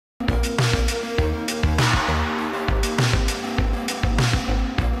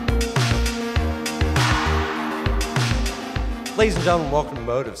Ladies and gentlemen, welcome to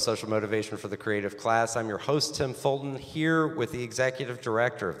Motive, Social Motivation for the Creative Class. I'm your host, Tim Fulton, here with the Executive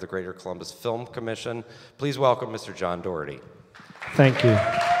Director of the Greater Columbus Film Commission. Please welcome Mr. John Daugherty. Thank you.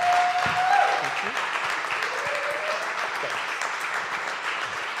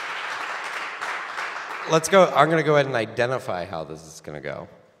 Let's go. I'm going to go ahead and identify how this is going to go.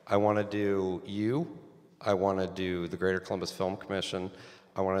 I want to do you. I want to do the Greater Columbus Film Commission.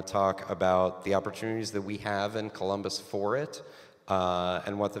 I want to talk about the opportunities that we have in Columbus for it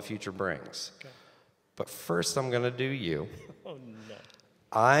and what the future brings. Okay. But first, I'm going to do you. Oh, no.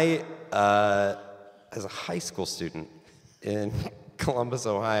 I, as a high school student in Columbus,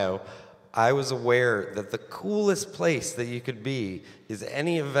 Ohio, I was aware that the coolest place that you could be is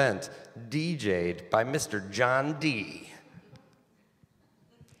any event DJ'd by Mr. John D.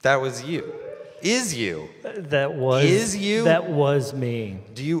 That was you. Is you. That was. Is you. That was me.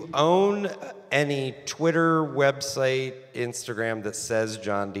 Do you own any Twitter, website, Instagram that says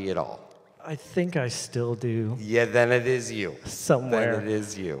John D at all? I think I still do. Yeah, then it is you. Somewhere. Then it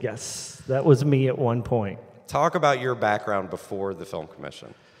is you. Yes, that was me at one point. Talk about your background before the Film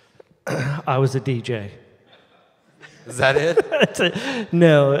Commission. I was a DJ. Is that it?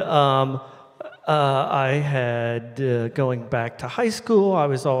 No, I had, going back to high school, I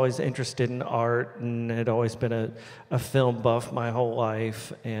was always interested in art and had always been a film buff my whole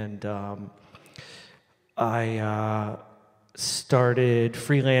life. And I started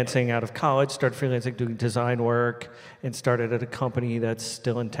freelancing out of college, started freelancing doing design work, and started at a company that's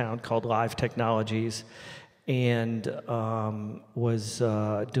still in town called Live Technologies. And was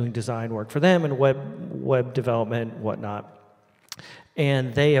doing design work for them and web development, whatnot.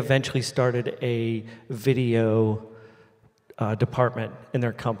 And they eventually started a video department in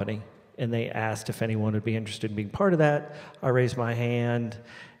their company. And they asked if anyone would be interested in being part of that. I raised my hand,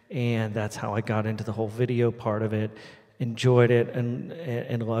 and that's how I got into the whole video part of it. Enjoyed it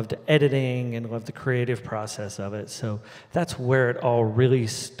and loved editing and loved the creative process of it. So that's where it all really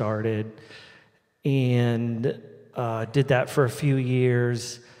started. And did that for a few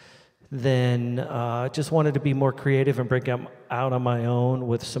years, then just wanted to be more creative and break out on my own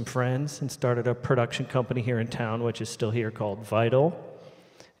with some friends and started a production company here in town, which is still here, called Vital.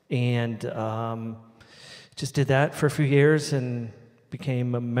 And just did that for a few years and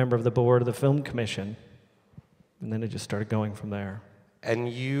became a member of the board of the Film Commission. And then it just started going from there.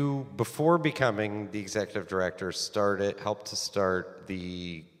 And you, before becoming the executive director, helped to start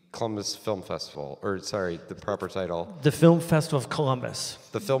the Columbus Film Festival, or sorry, the proper title. The Film Festival of Columbus.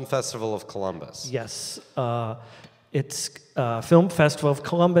 The Film Festival of Columbus. Yes. It's Film Festival of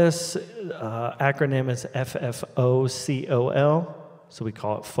Columbus. Acronym is FFOCOL, so we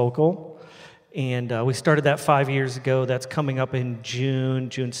call it FOCAL. And we started that 5 years ago. That's coming up in June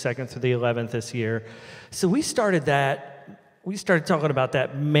 2nd through the 11th this year. So we started talking about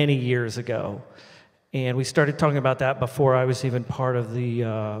that many years ago. And we started talking about that before I was even part of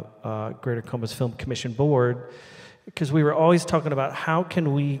the Greater Columbus Film Commission board, because we were always talking about how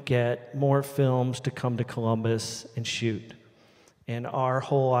can we get more films to come to Columbus and shoot. And our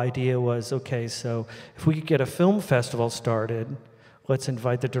whole idea was, okay, so if we could get a film festival started, let's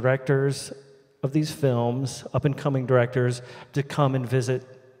invite the directors of these films, up-and-coming directors, to come and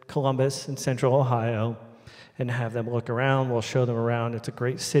visit Columbus in Central Ohio and have them look around. We'll show them around. It's a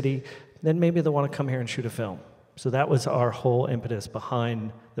great city. Then maybe they'll want to come here and shoot a film. So that was our whole impetus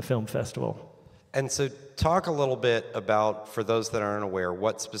behind the film festival. And so talk a little bit about, for those that aren't aware,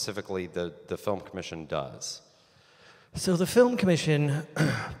 what specifically the Film Commission does. So the Film Commission,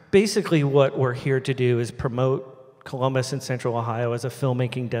 basically what we're here to do is promote Columbus and Central Ohio as a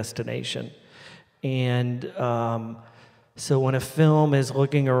filmmaking destination. And so when a film is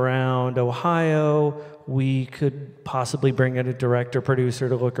looking around Ohio, we could possibly bring in a director, producer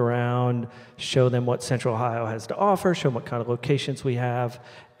to look around, show them what Central Ohio has to offer, show them what kind of locations we have,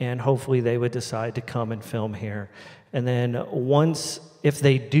 and hopefully they would decide to come and film here. And then if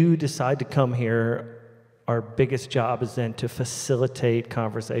they do decide to come here, our biggest job is then to facilitate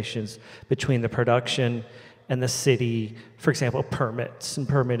conversations between the production and the city, for example, permits and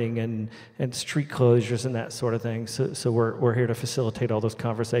permitting and street closures and that sort of thing. So we're here to facilitate all those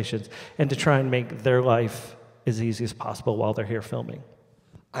conversations and to try and make their life as easy as possible while they're here filming.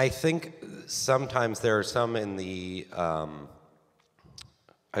 I think sometimes there are some in the, I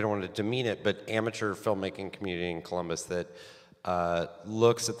don't want to demean it, but amateur filmmaking community in Columbus that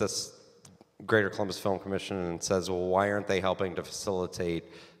looks at this Greater Columbus Film Commission and says, well, why aren't they helping to facilitate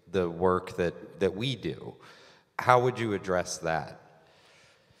the work that we do? How would you address that?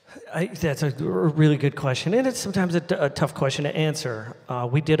 That's a really good question, and it's sometimes a tough question to answer.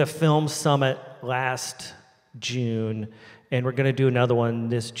 We did a film summit last June, and we're going to do another one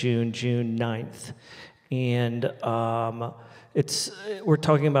this June 9th. And we're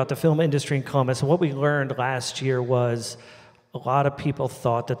talking about the film industry in Columbus. And what we learned last year was a lot of people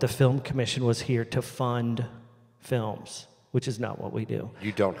thought that the Film Commission was here to fund films, which is not what we do.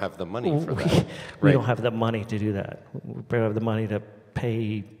 You don't have the money for that. We don't have the money to do that. We don't have the money to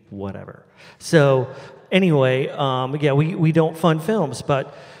pay whatever. So anyway, we don't fund films,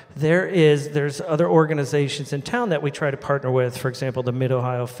 but there's other organizations in town that we try to partner with. For example, the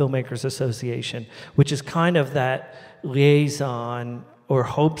Mid-Ohio Filmmakers Association, which is kind of that liaison, or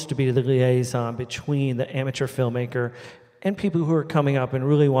hopes to be the liaison between the amateur filmmaker and people who are coming up and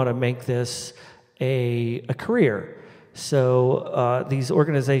really want to make this a career. So these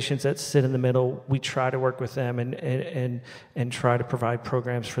organizations that sit in the middle, we try to work with them and try to provide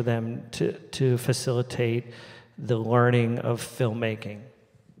programs for them to facilitate the learning of filmmaking.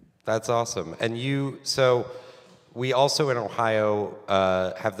 That's awesome. And so we also in Ohio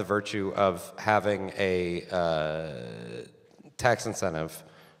have the virtue of having a tax incentive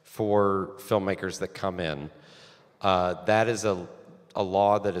for filmmakers that come in. That is a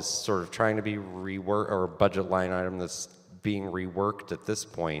law that is sort of trying to be reworked, or a budget line item that's being reworked at this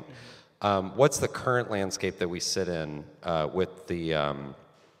point. What's the current landscape that we sit in with the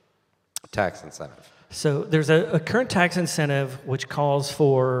tax incentive? So there's a current tax incentive which calls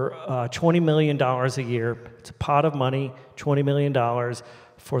for $20 million a year. It's a pot of money, $20 million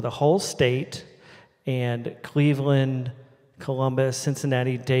for the whole state, and Cleveland, Columbus,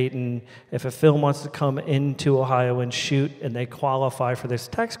 Cincinnati, Dayton. If a film wants to come into Ohio and shoot and they qualify for this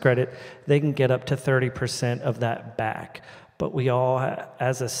tax credit, they can get up to 30% of that back. But we all,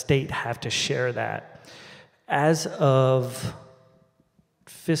 as a state, have to share that. As of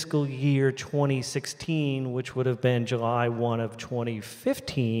fiscal year 2016, which would have been July 1 of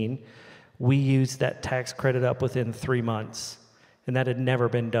 2015, we used that tax credit up within 3 months, and that had never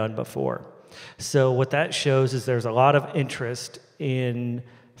been done before. So what that shows is there's a lot of interest in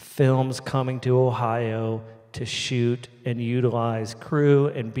films coming to Ohio to shoot and utilize crew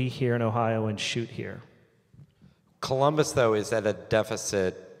and be here in Ohio and shoot here. Columbus, though, is at a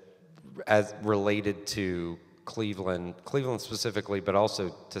deficit as related to Cleveland specifically, but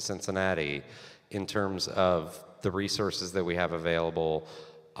also to Cincinnati in terms of the resources that we have available,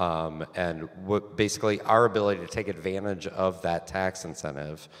 and basically our ability to take advantage of that tax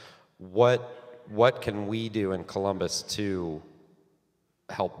incentive. What can we do in Columbus to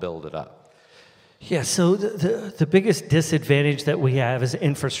help build it up? Yeah, so the biggest disadvantage that we have is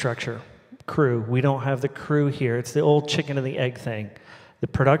infrastructure, crew. We don't have the crew here. It's the old chicken and the egg thing. The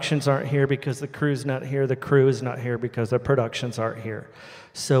productions aren't here because the crew's not here. The crew is not here because the productions aren't here.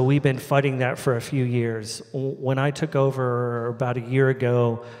 So we've been fighting that for a few years. When I took over about a year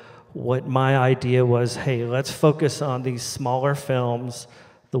ago, what my idea was, hey, let's focus on these smaller films,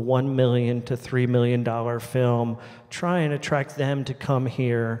 the $1 million to $3 million film, try and attract them to come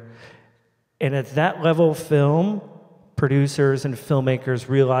here. And at that level of film, producers and filmmakers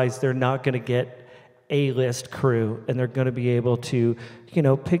realize they're not going to get A-list crew, and they're going to be able to,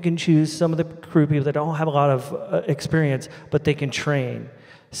 pick and choose some of the crew people that don't have a lot of experience, but they can train.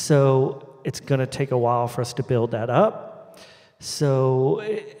 So it's going to take a while for us to build that up. So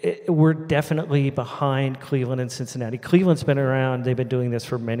we're definitely behind Cleveland and Cincinnati. Cleveland's been around. They've been doing this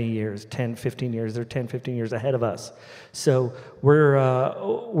for many years, 10, 15 years. They're 10, 15 years ahead of us. So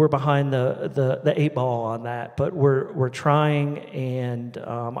we're behind the 8 ball on that, but we're trying, and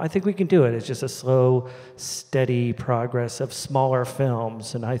I think we can do it. It's just a slow, steady progress of smaller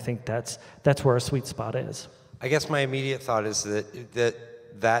films, and I think that's where our sweet spot is. I guess my immediate thought is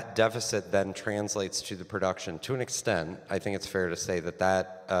that deficit then translates to the production to an extent. I think it's fair to say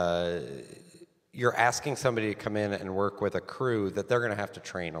that you're asking somebody to come in and work with a crew that they're going to have to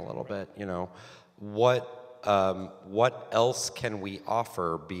train a little bit. What else can we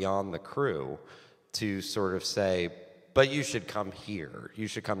offer beyond the crew to sort of say, but you should come here. You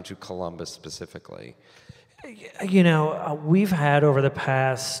should come to Columbus specifically. We've had over the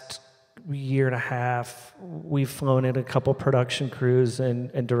past year and a half, we've flown in a couple production crews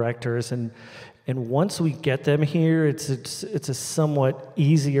and directors, and once we get them here, it's a somewhat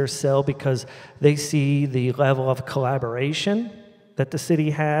easier sell because they see the level of collaboration that the city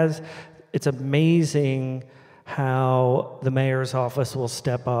has. It's amazing how the mayor's office will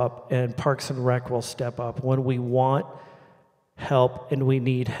step up and Parks and Rec will step up when we want help and we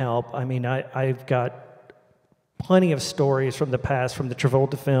need help. I mean, I've got plenty of stories from the past, from the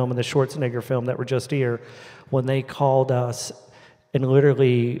Travolta film and the Schwarzenegger film that were just here, when they called us, and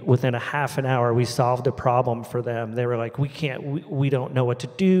literally within a half an hour we solved a problem for them. They were like, we don't know what to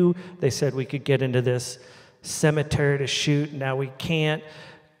do. They said we could get into this cemetery to shoot. Now we can't.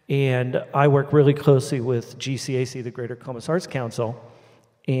 And I work really closely with GCAC, the Greater Columbus Arts Council,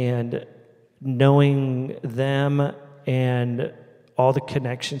 and knowing them and all the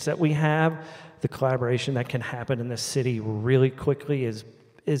connections that we have, the collaboration that can happen in the city really quickly is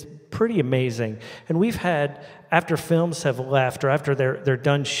pretty amazing. And we've had, after films have left or after they're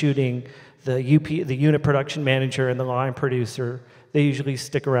done shooting, the unit production manager and the line producer, they usually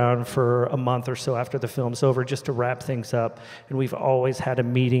stick around for a month or so after the film's over just to wrap things up. And we've always had a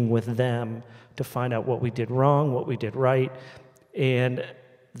meeting with them to find out what we did wrong, what we did right. And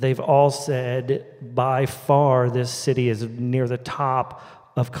they've all said, by far, this city is near the top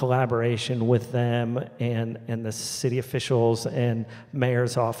of collaboration with them and the city officials and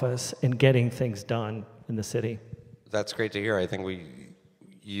mayor's office in getting things done in the city. That's great to hear. I think we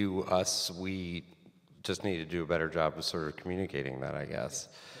just need to do a better job of sort of communicating that, I guess.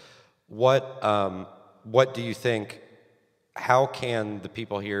 What do you think, how can the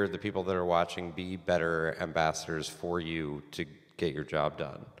people here, the people that are watching, be better ambassadors for you to get your job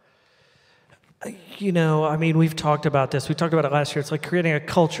done? You know, I mean, we've talked about this. We talked about it last year. It's like creating a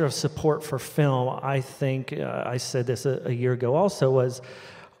culture of support for film. I think, I said this a year ago also, was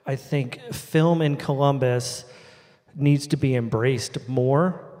I think film in Columbus needs to be embraced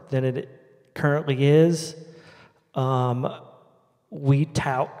more than it currently is. We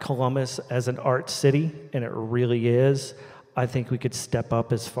tout Columbus as an art city, and it really is. I think we could step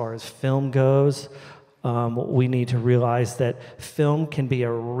up as far as film goes. We need to realize that film can be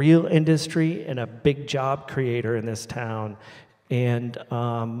a real industry and a big job creator in this town. And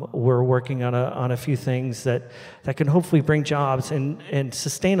we're working on a few things that can hopefully bring jobs and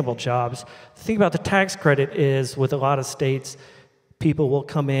sustainable jobs. The thing about the tax credit is, with a lot of states, people will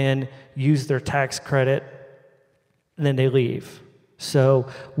come in, use their tax credit, and then they leave. So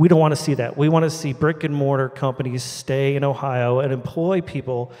we don't want to see that. We want to see brick and mortar companies stay in Ohio and employ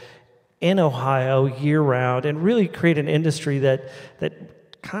people in Ohio year-round and really create an industry that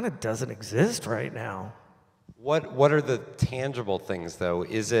kind of doesn't exist right now. What are the tangible things, though?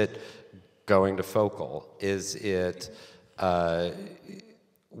 Is it going to Focal? Is it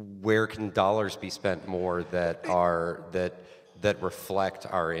where can dollars be spent more that reflect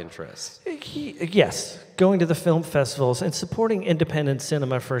our interests? Yes, going to the film festivals and supporting independent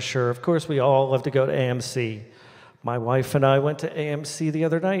cinema for sure. Of course, we all love to go to AMC. My wife and I went to AMC the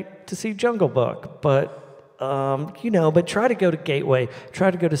other night to see Jungle Book, but but try to go to Gateway, try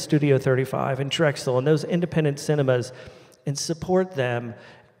to go to Studio 35 and Drexel and those independent cinemas and support them,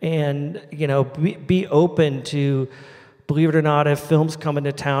 and be open to, believe it or not, if films come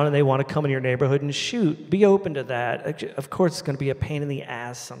into town and they want to come in your neighborhood and shoot, be open to that. Of course, it's going to be a pain in the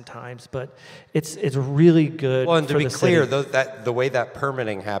ass sometimes, but it's really good. Well, and to be clear, city. The way that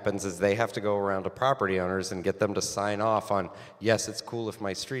permitting happens is they have to go around to property owners and get them to sign off on, yes, it's cool if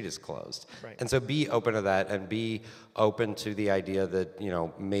my street is closed. Right. And so be open to that, and be open to the idea that,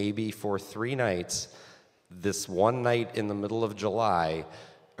 maybe for 3 nights, this one night in the middle of July,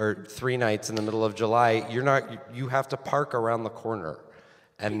 or 3 nights in the middle of July, you have to park around the corner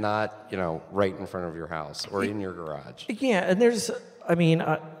and not, right in front of your house or in your garage. Yeah, and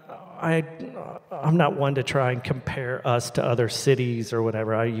I'm not one to try and compare us to other cities or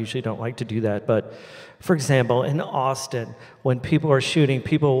whatever. I usually don't like to do that. But for example, in Austin, when people are shooting,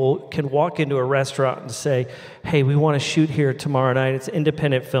 people can walk into a restaurant and say, hey, we want to shoot here tomorrow night. It's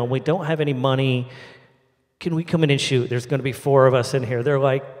independent film. We don't have any money. Can we come in and shoot? There's going to be 4 of us in here. They're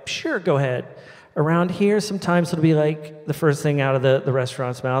like, sure, go ahead. Around here, sometimes it'll be like the first thing out of the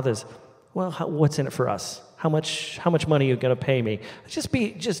restaurant's mouth is, well, what's in it for us? How much money are you going to pay me?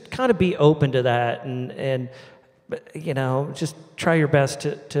 Just kind of be open to that, and just try your best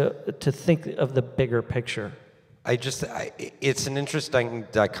to think of the bigger picture. It's an interesting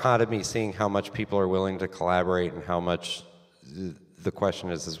dichotomy, seeing how much people are willing to collaborate and how much the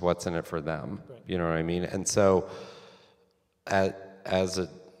question is what's in it for them. Right. You know what I mean? And so, as a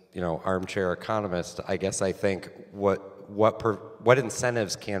armchair economist, I guess I think what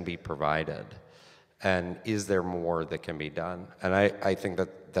incentives can be provided, and is there more that can be done? And I think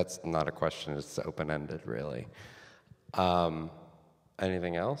that's not a question; it's open-ended, really.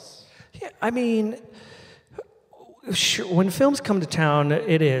 Anything else? Yeah, I mean, sure, when films come to town,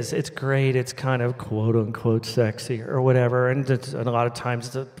 it's great. It's kind of quote unquote sexy or whatever, and a lot of times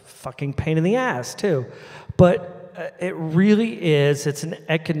it's a fucking pain in the ass too. But it really is. It's an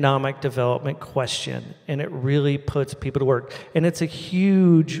economic development question, and it really puts people to work. And it's a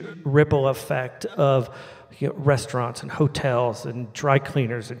huge ripple effect of restaurants and hotels and dry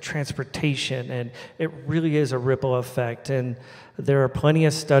cleaners and transportation, and it really is a ripple effect. And there are plenty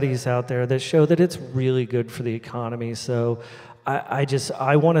of studies out there that show that it's really good for the economy. So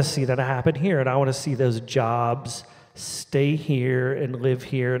I want to see that happen here, and I want to see those jobs stay here and live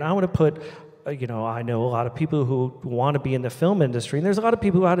here. And I want to put, I know a lot of people who want to be in the film industry, and there's a lot of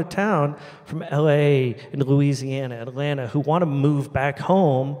people out of town from LA and Louisiana, Atlanta, who want to move back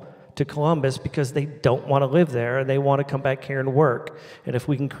home to Columbus because they don't want to live there and they want to come back here and work. And if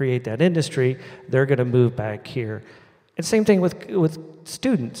we can create that industry, they're going to move back here. And same thing with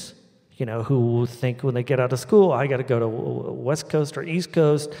students, who think when they get out of school, I got to go to West Coast or East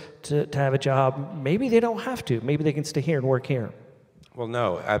Coast to have a job. Maybe they don't have to. Maybe they can stay here and work here. Well,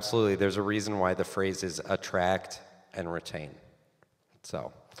 no, absolutely. There's a reason why the phrase is attract and retain.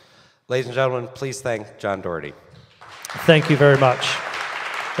 So, ladies and gentlemen, please thank John Daugherty. Thank you very much.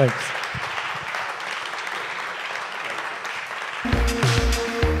 Thanks.